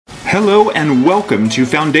Hello and welcome to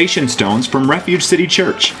Foundation Stones from Refuge City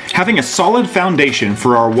Church. Having a solid foundation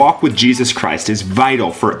for our walk with Jesus Christ is vital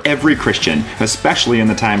for every Christian, especially in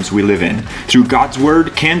the times we live in. Through God's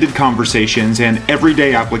Word, candid conversations, and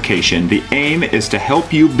everyday application, the aim is to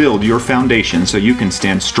help you build your foundation so you can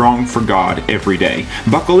stand strong for God every day.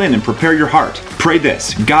 Buckle in and prepare your heart. Pray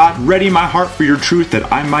this: God, ready my heart for your truth that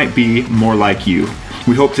I might be more like you.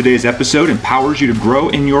 We hope today's episode empowers you to grow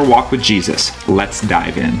in your walk with Jesus. Let's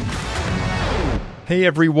dive in. Hey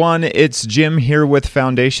everyone, it's Jim here with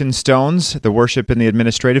Foundation Stones, the worship and the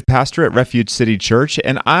administrative pastor at Refuge City Church,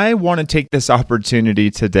 and I want to take this opportunity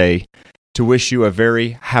today to wish you a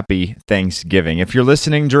very happy Thanksgiving. If you're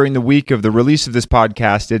listening during the week of the release of this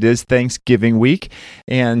podcast, it is Thanksgiving week,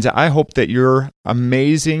 and I hope that your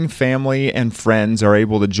amazing family and friends are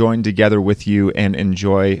able to join together with you and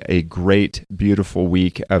enjoy a great, beautiful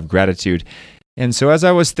week of gratitude. And so as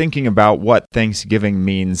I was thinking about what Thanksgiving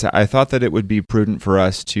means, I thought that it would be prudent for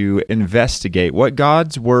us to investigate what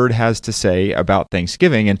God's Word has to say about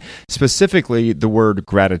Thanksgiving, and specifically the word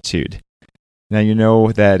gratitude. Now, you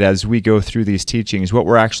know that as we go through these teachings, what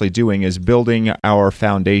we're actually doing is building our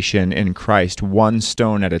foundation in Christ one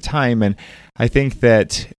stone at a time. And I think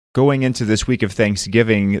that going into this week of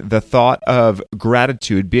Thanksgiving, the thought of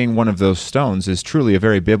gratitude being one of those stones is truly a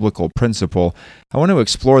very biblical principle. I want to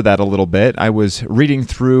explore that a little bit. I was reading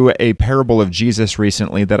through a parable of Jesus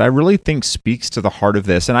recently that I really think speaks to the heart of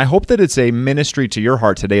this, and I hope that it's a ministry to your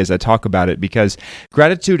heart today as I talk about it, because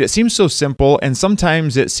gratitude, it seems so simple, and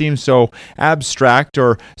sometimes it seems so abstract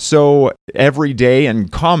or so everyday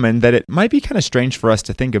and common that it might be kind of strange for us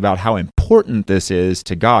to think about how important this is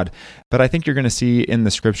to God. But I think you're going to see in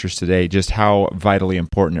the scriptures today just how vitally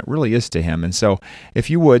important it really is to Him. And so if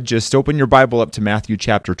you would, just open your Bible up to Matthew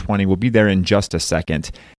chapter 20. We'll be there in just a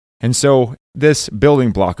second. And so this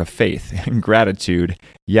building block of faith and gratitude,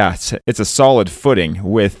 yes, it's a solid footing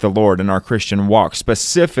with the Lord in our Christian walk,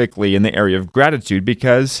 specifically in the area of gratitude,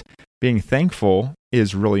 because being thankful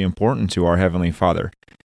is really important to our Heavenly Father.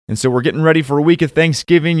 And so we're getting ready for a week of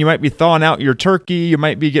Thanksgiving. You might be thawing out your turkey. You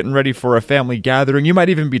might be getting ready for a family gathering. You might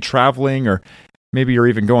even be traveling, or maybe you're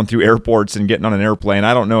even going through airports and getting on an airplane.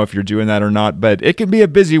 I don't know if you're doing that or not, but it can be a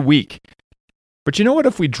busy week. But you know what?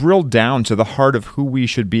 If we drill down to the heart of who we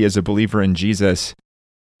should be as a believer in Jesus,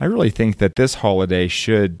 I really think that this holiday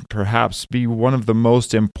should perhaps be one of the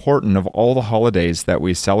most important of all the holidays that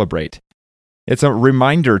we celebrate. It's a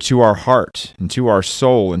reminder to our heart and to our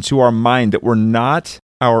soul and to our mind that we're not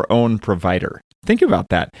our own provider. Think about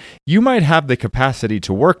that. You might have the capacity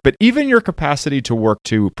to work, but even your capacity to work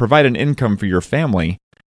to provide an income for your family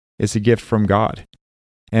is a gift from God.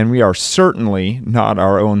 And we are certainly not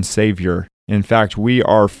our own Savior. In fact, we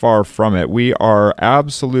are far from it. We are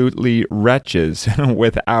absolutely wretches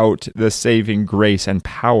without the saving grace and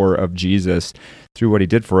power of Jesus through what He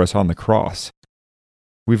did for us on the cross.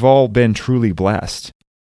 We've all been truly blessed.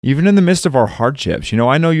 Even in the midst of our hardships. You know,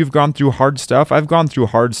 I know you've gone through hard stuff. I've gone through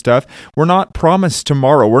hard stuff. We're not promised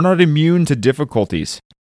tomorrow. We're not immune to difficulties.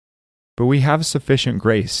 But we have sufficient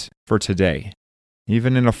grace for today,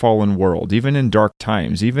 even in a fallen world, even in dark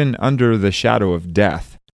times, even under the shadow of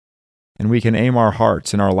death. And we can aim our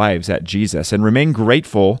hearts and our lives at Jesus and remain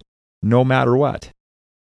grateful no matter what.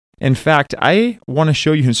 In fact, I want to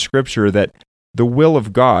show you in Scripture that the will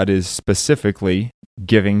of God is specifically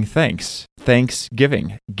giving thanks.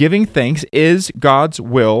 Thanksgiving. Giving thanks is God's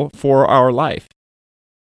will for our life.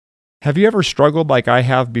 Have you ever struggled like I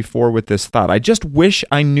have before with this thought? I just wish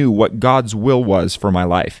I knew what God's will was for my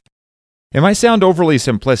life. It might sound overly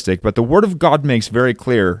simplistic, but the Word of God makes very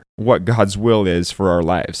clear what God's will is for our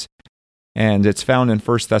lives. And it's found in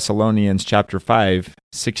 1 Thessalonians chapter 5,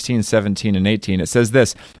 16, 17, and 18. It says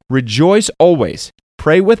this: "Rejoice always,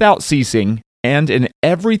 pray without ceasing, and in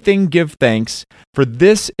everything give thanks, for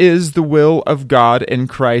this is the will of God in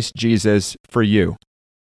Christ Jesus for you."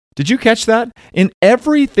 Did you catch that? In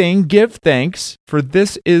everything give thanks, for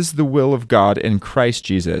this is the will of God in Christ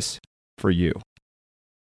Jesus for you.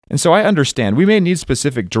 And so I understand we may need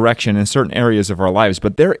specific direction in certain areas of our lives,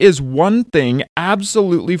 but there is one thing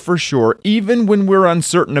absolutely for sure, even when we're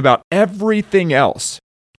uncertain about everything else.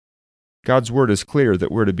 God's Word is clear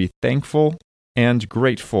that we're to be thankful and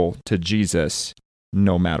grateful to Jesus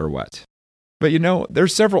no matter what. But you know,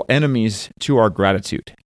 there's several enemies to our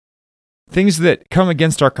gratitude. Things that come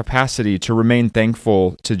against our capacity to remain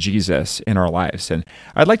thankful to Jesus in our lives. And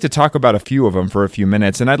I'd like to talk about a few of them for a few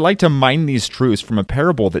minutes, and I'd like to mine these truths from a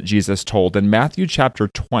parable that Jesus told in Matthew chapter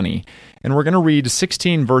 20. And we're going to read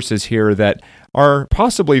 16 verses here that are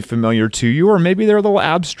possibly familiar to you, or maybe they're a little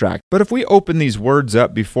abstract. But if we open these words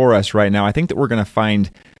up before us right now, I think that we're going to find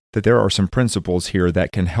that there are some principles here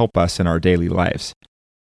that can help us in our daily lives.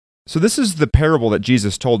 So this is the parable that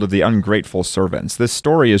Jesus told of the ungrateful servants. This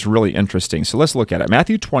story is really interesting. So let's look at it.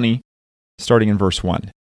 Matthew 20, starting in verse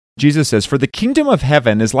 1. Jesus says, "For the kingdom of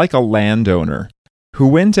heaven is like a landowner who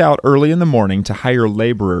went out early in the morning to hire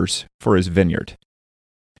laborers for his vineyard.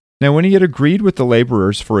 Now when he had agreed with the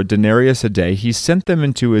laborers for a denarius a day, he sent them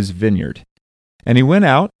into his vineyard. And he went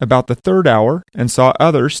out about the third hour and saw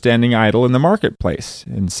others standing idle in the marketplace,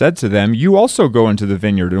 and said to them, 'You also go into the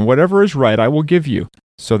vineyard, and whatever is right I will give you.'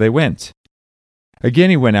 So they went.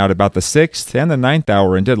 Again he went out about the 6th and the 9th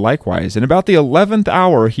hour and did likewise. And about the 11th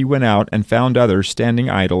hour he went out and found others standing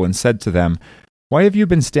idle, and said to them, 'Why have you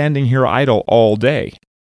been standing here idle all day?'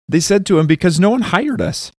 They said to him, 'Because no one hired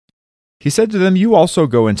us.' He said to them, 'You also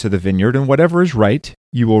go into the vineyard, and whatever is right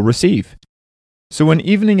you will receive.' So when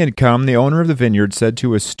evening had come, the owner of the vineyard said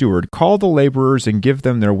to his steward, 'Call the laborers and give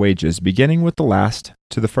them their wages, beginning with the last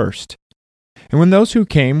to the first.' And when those who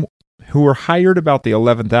came, who were hired about the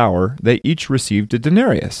 11th hour, they each received a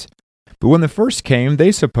denarius. But when the first came,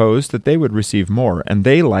 they supposed that they would receive more, and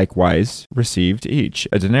they likewise received each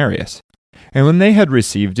a denarius. And when they had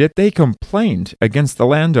received it, they complained against the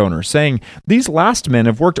landowner, saying, 'These last men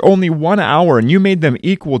have worked only 1 hour, and you made them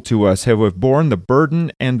equal to us, who have borne the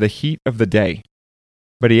burden and the heat of the day.'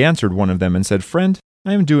 But he answered one of them and said, 'Friend,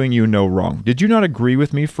 I am doing you no wrong. Did you not agree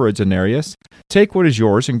with me for a denarius? Take what is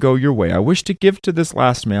yours and go your way. I wish to give to this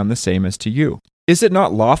last man the same as to you. Is it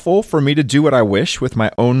not lawful for me to do what I wish with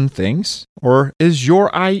my own things? Or is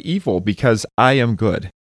your eye evil because I am good?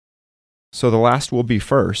 So the last will be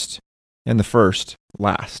first, and the first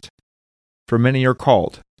last. For many are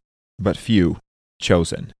called, but few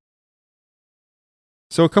chosen.'"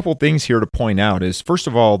 So a couple things here to point out is, first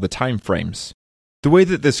of all, the time frames. The way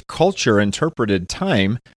that this culture interpreted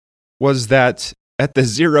time was that at the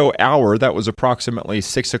 0 hour, that was approximately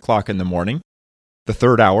 6 o'clock in the morning. The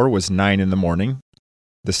third hour was 9 in the morning.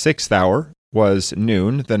 The 6th hour was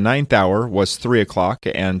noon. The 9th hour was 3 o'clock.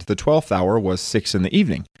 And the 12th hour was 6 in the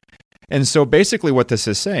evening. And so basically what this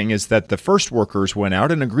is saying is that the first workers went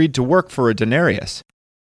out and agreed to work for a denarius.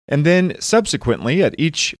 And then subsequently, at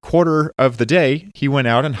each quarter of the day, he went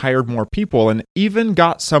out and hired more people and even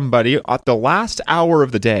got somebody at the last hour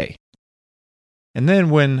of the day. And then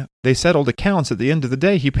when they settled accounts at the end of the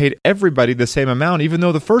day, he paid everybody the same amount, even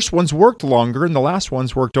though the first ones worked longer and the last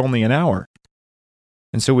ones worked only an hour.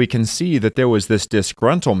 And so we can see that there was this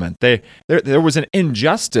disgruntlement. There was an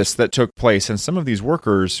injustice that took place, and some of these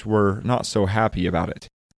workers were not so happy about it.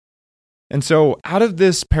 And so out of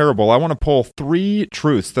this parable, I want to pull 3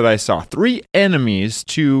 truths that I saw, 3 enemies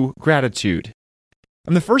to gratitude.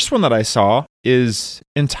 And the first one that I saw is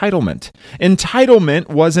entitlement. Entitlement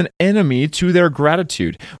was an enemy to their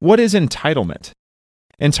gratitude. What is entitlement?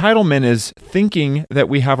 Entitlement is thinking that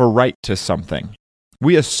we have a right to something.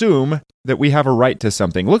 We assume that we have a right to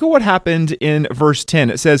something. Look at what happened in verse 10.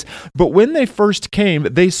 It says, "But when they first came,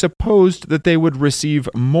 they supposed that they would receive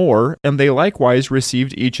more, and they likewise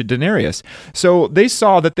received each a denarius." So they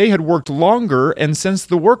saw that they had worked longer, and since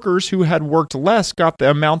the workers who had worked less got the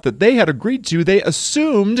amount that they had agreed to, they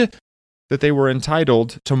assumed that they were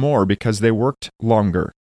entitled to more because they worked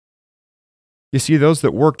longer. You see, those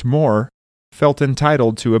that worked more felt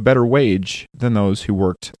entitled to a better wage than those who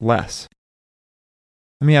worked less.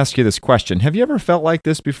 Let me ask you this question. Have you ever felt like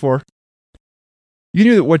this before? You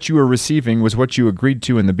knew that what you were receiving was what you agreed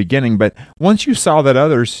to in the beginning, but once you saw that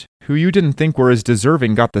others who you didn't think were as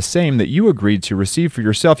deserving got the same that you agreed to receive for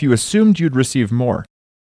yourself, you assumed you'd receive more.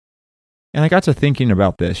 And I got to thinking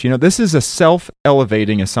about this. This is a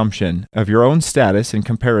self-elevating assumption of your own status in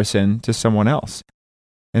comparison to someone else.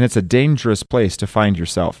 And it's a dangerous place to find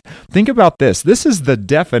yourself. Think about this. This is the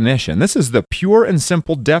definition. This is the pure and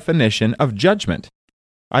simple definition of judgment.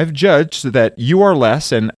 I've judged that you are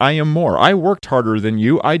less and I am more. I worked harder than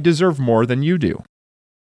you. I deserve more than you do.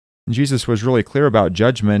 And Jesus was really clear about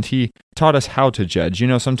judgment. He taught us how to judge.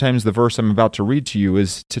 Sometimes the verse I'm about to read to you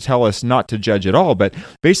is to tell us not to judge at all. But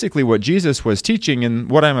basically what Jesus was teaching and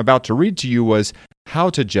what I'm about to read to you was how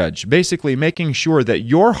to judge. Basically making sure that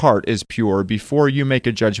your heart is pure before you make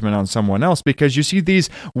a judgment on someone else. Because you see, these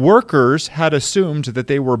workers had assumed that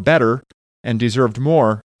they were better and deserved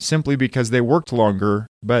more simply because they worked longer,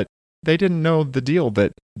 but they didn't know the deal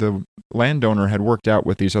that the landowner had worked out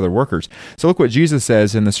with these other workers. So look what Jesus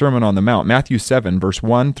says in the Sermon on the Mount, Matthew 7, verse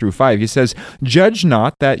 1 through 5. He says, "Judge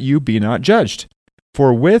not that you be not judged.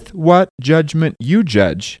 For with what judgment you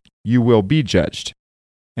judge, you will be judged.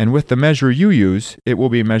 And with the measure you use, it will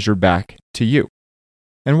be measured back to you.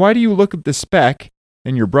 And why do you look at the speck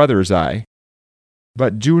in your brother's eye,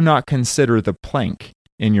 but do not consider the plank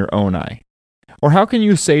in your own eye? Or how can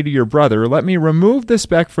you say to your brother, 'Let me remove the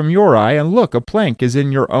speck from your eye,' and look, a plank is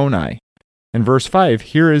in your own eye?" In verse 5,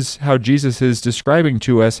 here is how Jesus is describing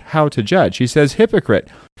to us how to judge. He says, "Hypocrite,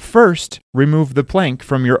 first remove the plank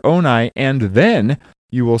from your own eye, and then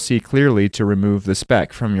you will see clearly to remove the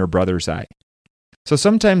speck from your brother's eye." So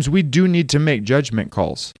sometimes we do need to make judgment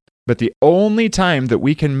calls, but the only time that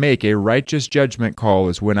we can make a righteous judgment call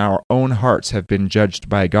is when our own hearts have been judged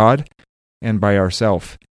by God and by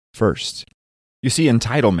ourselves first. You see,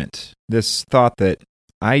 entitlement, this thought that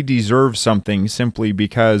I deserve something simply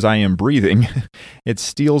because I am breathing, it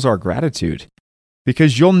steals our gratitude.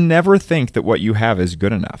 Because you'll never think that what you have is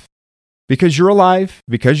good enough. Because you're alive,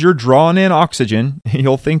 because you're drawing in oxygen,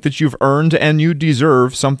 you'll think that you've earned and you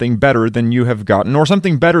deserve something better than you have gotten, or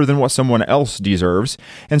something better than what someone else deserves.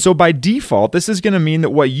 And so by default, this is going to mean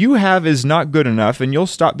that what you have is not good enough, and you'll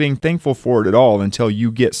stop being thankful for it at all until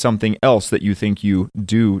you get something else that you think you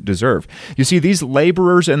do deserve. You see, these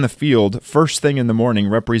laborers in the field, first thing in the morning,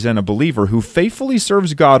 represent a believer who faithfully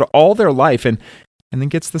serves God all their life and then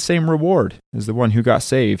gets the same reward as the one who got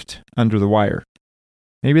saved under the wire.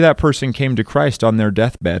 Maybe that person came to Christ on their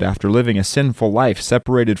deathbed after living a sinful life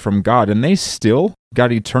separated from God, and they still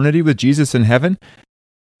got eternity with Jesus in heaven,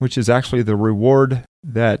 which is actually the reward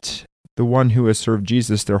that the one who has served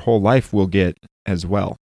Jesus their whole life will get as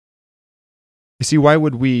well. You see, why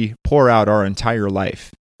would we pour out our entire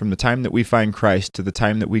life, from the time that we find Christ to the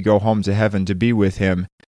time that we go home to heaven to be with Him,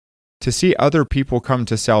 to see other people come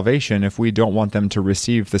to salvation if we don't want them to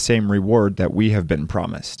receive the same reward that we have been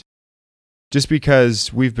promised? Just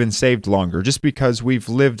because we've been saved longer, just because we've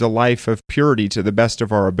lived a life of purity to the best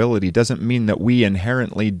of our ability, doesn't mean that we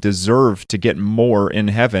inherently deserve to get more in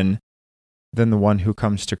heaven than the one who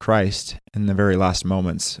comes to Christ in the very last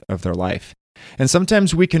moments of their life. And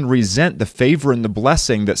sometimes we can resent the favor and the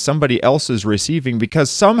blessing that somebody else is receiving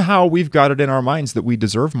because somehow we've got it in our minds that we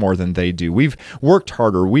deserve more than they do. We've worked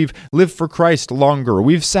harder. We've lived for Christ longer.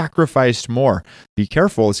 We've sacrificed more. Be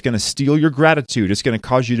careful. It's going to steal your gratitude. It's going to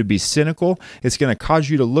cause you to be cynical. It's going to cause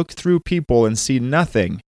you to look through people and see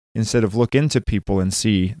nothing instead of look into people and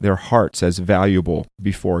see their hearts as valuable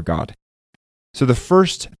before God. So the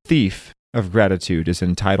first thief of gratitude is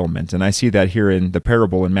entitlement, and I see that here in the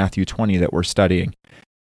parable in Matthew 20 that we're studying.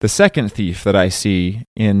 The second thief that I see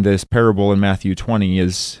in this parable in Matthew 20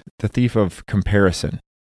 is the thief of comparison.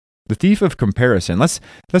 The thief of comparison. Let's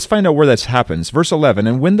find out where this happens. Verse 11,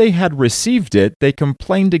 "And when they had received it, they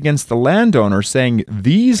complained against the landowner, saying,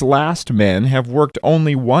 'These last men have worked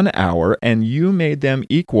only 1 hour, and you made them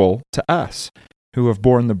equal to us, who have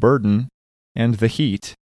borne the burden and the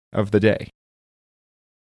heat of the day.'"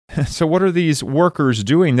 So what are these workers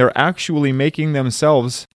doing? They're actually making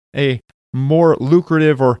themselves a more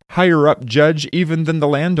lucrative or higher up judge even than the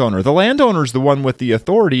landowner. The landowner's the one with the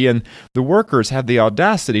authority, and the workers had the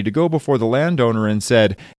audacity to go before the landowner and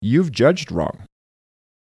said, "You've judged wrong."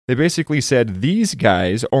 They basically said, "These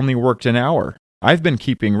guys only worked 1 hour. I've been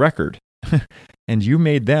keeping record, and you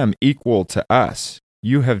made them equal to us.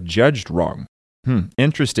 You have judged wrong."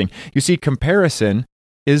 Interesting. You see, comparison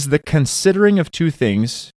is the considering of two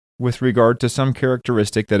things with regard to some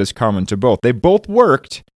characteristic that is common to both. They both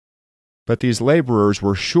worked, but these laborers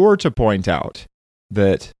were sure to point out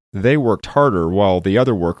that they worked harder while the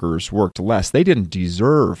other workers worked less. They didn't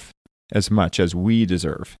deserve as much as we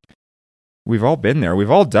deserve. We've all been there.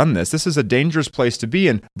 We've all done this. This is a dangerous place to be,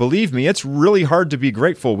 and believe me, it's really hard to be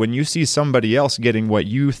grateful when you see somebody else getting what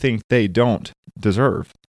you think they don't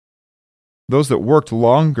deserve. Those that worked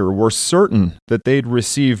longer were certain that they'd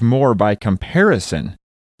receive more by comparison.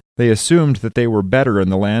 They assumed that they were better in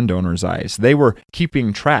the landowner's eyes. They were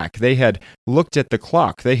keeping track. They had looked at the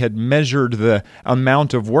clock. They had measured the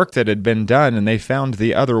amount of work that had been done, and they found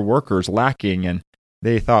the other workers lacking, and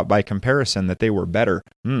they thought by comparison that they were better.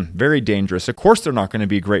 Very dangerous. Of course they're not going to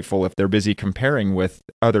be grateful if they're busy comparing with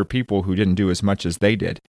other people who didn't do as much as they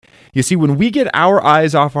did. You see, when we get our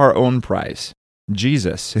eyes off our own prize,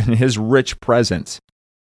 Jesus and His rich presence,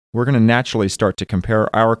 we're going to naturally start to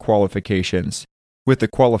compare our qualifications with the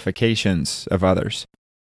qualifications of others.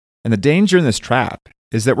 And the danger in this trap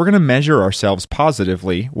is that we're going to measure ourselves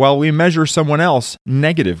positively while we measure someone else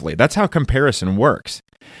negatively. That's how comparison works.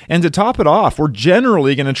 And to top it off, we're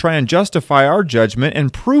generally going to try and justify our judgment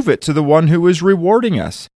and prove it to the one who is rewarding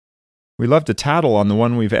us. We love to tattle on the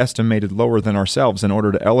one we've estimated lower than ourselves in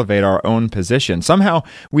order to elevate our own position. Somehow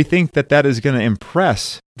we think that that is going to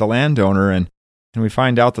impress the landowner, and we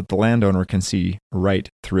find out that the landowner can see right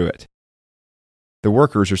through it. The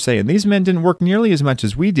workers are saying, "These men didn't work nearly as much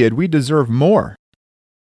as we did. We deserve more."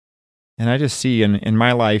 And I just see in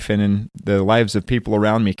my life and in the lives of people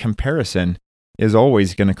around me, comparison is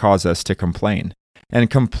always going to cause us to complain. And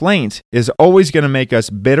complaint is always going to make us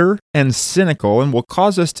bitter and cynical and will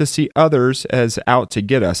cause us to see others as out to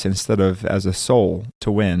get us instead of as a soul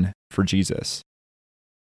to win for Jesus.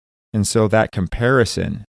 And so that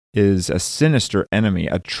comparison is a sinister enemy,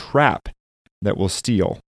 a trap that will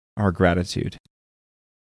steal our gratitude.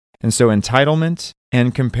 And so entitlement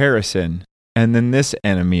and comparison, and then this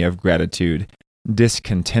enemy of gratitude,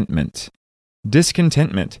 discontentment.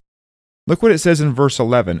 Discontentment. Look what it says in verse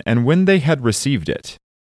 11. And when they had received it,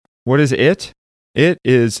 what is it? It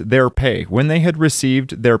is their pay. When they had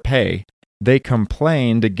received their pay, they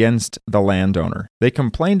complained against the landowner. They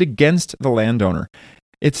complained against the landowner.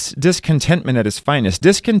 It's discontentment at its finest.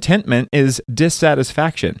 Discontentment is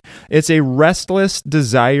dissatisfaction. It's a restless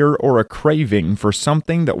desire or a craving for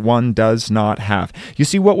something that one does not have. You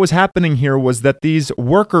see, what was happening here was that these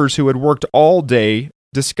workers who had worked all day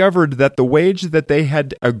discovered that the wage that they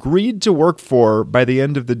had agreed to work for by the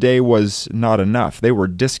end of the day was not enough. They were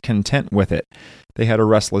discontent with it. They had a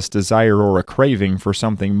restless desire or a craving for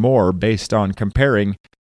something more based on comparing.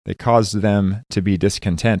 They caused them to be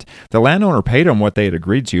discontent. The landowner paid them what they had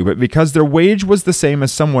agreed to, but because their wage was the same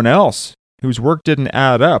as someone else whose work didn't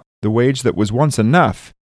add up, the wage that was once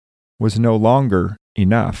enough was no longer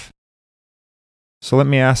enough. So let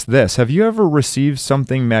me ask this. Have you ever received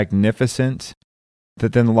something magnificent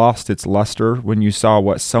that then lost its luster when you saw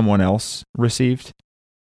what someone else received?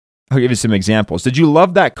 I'll give you some examples. Did you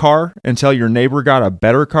love that car until your neighbor got a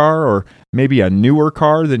better car or maybe a newer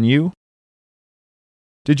car than you?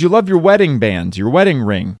 Did you love your wedding band, your wedding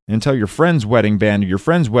ring, until your friend's wedding band or your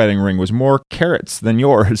friend's wedding ring was more carats than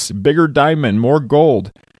yours, bigger diamond, more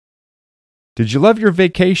gold? Did you love your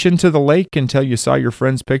vacation to the lake until you saw your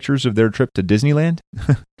friend's pictures of their trip to Disneyland?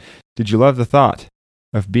 Did you love the thought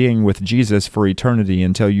of being with Jesus for eternity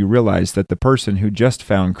until you realize that the person who just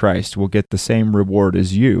found Christ will get the same reward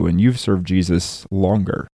as you and you've served Jesus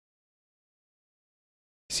longer?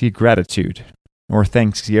 See, gratitude or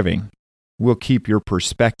thanksgiving will keep your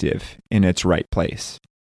perspective in its right place.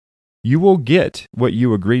 You will get what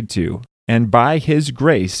you agreed to, and by His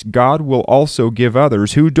grace, God will also give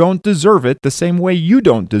others who don't deserve it the same way you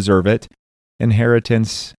don't deserve it,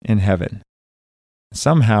 inheritance in heaven.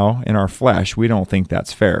 Somehow, in our flesh, we don't think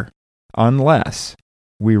that's fair, unless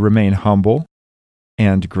we remain humble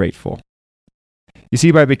and grateful. You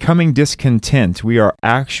see, by becoming discontent, we are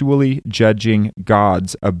actually judging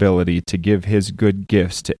God's ability to give His good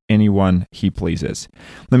gifts to anyone He pleases.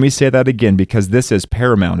 Let me say that again, because this is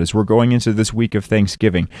paramount as we're going into this week of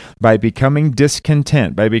Thanksgiving. By becoming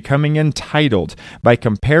discontent, by becoming entitled, by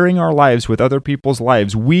comparing our lives with other people's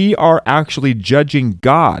lives, we are actually judging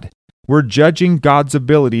God. We're judging God's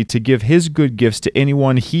ability to give His good gifts to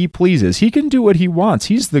anyone He pleases. He can do what He wants.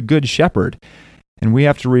 He's the good shepherd. And we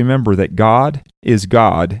have to remember that God is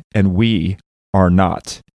God and we are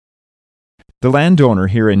not. The landowner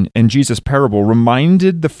here in Jesus' parable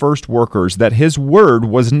reminded the first workers that his word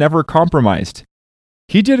was never compromised.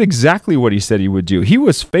 He did exactly what he said he would do. He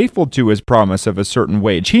was faithful to his promise of a certain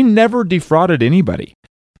wage. He never defrauded anybody.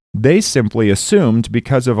 They simply assumed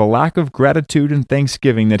because of a lack of gratitude and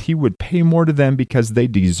thanksgiving that he would pay more to them because they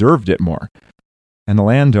deserved it more. And the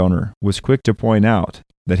landowner was quick to point out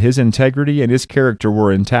that his integrity and his character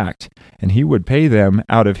were intact, and he would pay them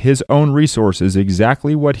out of his own resources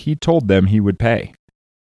exactly what he told them he would pay.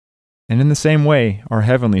 And in the same way, our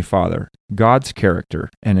Heavenly Father, God's character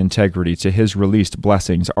and integrity to His released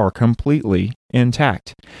blessings are completely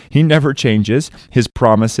intact. He never changes. His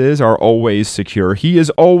promises are always secure. He is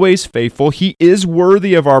always faithful. He is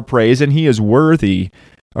worthy of our praise, and He is worthy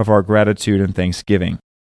of our gratitude and thanksgiving.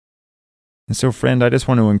 And so, friend, I just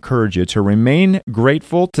want to encourage you to remain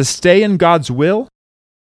grateful, to stay in God's will.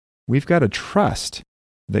 We've got to trust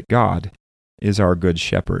that God is our good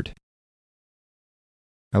shepherd.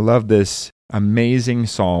 I love this amazing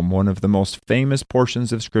psalm, one of the most famous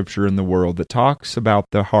portions of Scripture in the world that talks about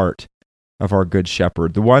the heart of our good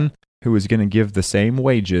shepherd, the one who is going to give the same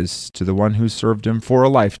wages to the one who served Him for a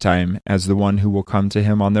lifetime as the one who will come to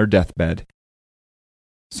Him on their deathbed.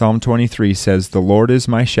 Psalm 23 says, "The Lord is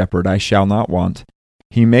my shepherd, I shall not want.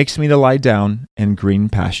 He makes me to lie down in green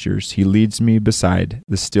pastures. He leads me beside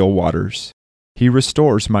the still waters. He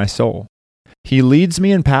restores my soul. He leads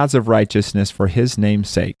me in paths of righteousness for His name's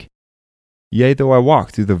sake. Yea, though I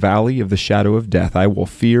walk through the valley of the shadow of death, I will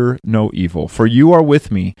fear no evil. For You are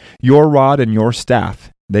with me. Your rod and Your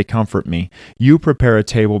staff, they comfort me. You prepare a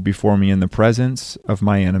table before me in the presence of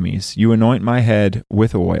my enemies. You anoint my head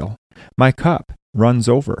with oil. My cup runs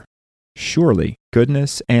over. Surely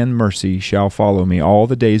goodness and mercy shall follow me all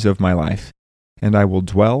the days of my life, and I will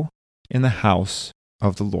dwell in the house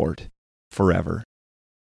of the Lord forever.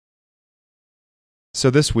 So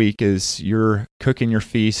this week, as you're cooking your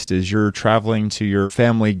feast, as you're traveling to your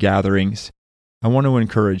family gatherings, I want to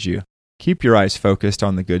encourage you. Keep your eyes focused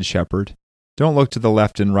on the Good Shepherd. Don't look to the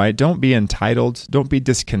left and right. Don't be entitled. Don't be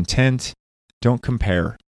discontent. Don't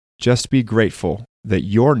compare. Just be grateful that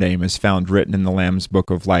your name is found written in the Lamb's Book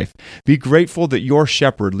of Life. Be grateful that your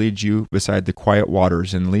shepherd leads you beside the quiet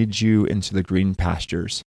waters and leads you into the green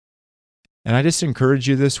pastures. And I just encourage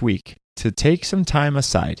you this week to take some time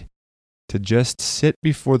aside to just sit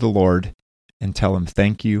before the Lord and tell Him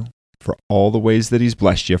thank you for all the ways that He's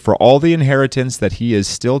blessed you, for all the inheritance that He is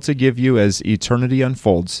still to give you as eternity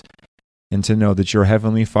unfolds, and to know that your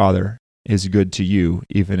Heavenly Father is good to you,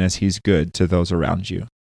 even as He's good to those around you.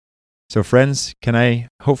 So friends, can I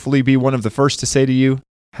hopefully be one of the first to say to you,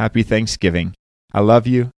 Happy Thanksgiving. I love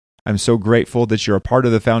you. I'm so grateful that you're a part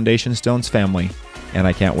of the Foundation Stones family, and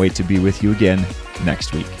I can't wait to be with you again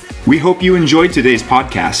next week. We hope you enjoyed today's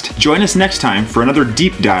podcast. Join us next time for another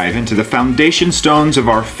deep dive into the foundation stones of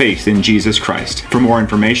our faith in Jesus Christ. For more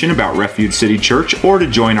information about Refuge City Church or to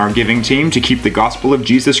join our giving team to keep the gospel of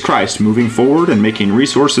Jesus Christ moving forward and making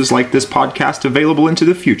resources like this podcast available into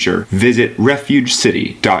the future, visit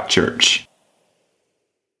refugecity.church.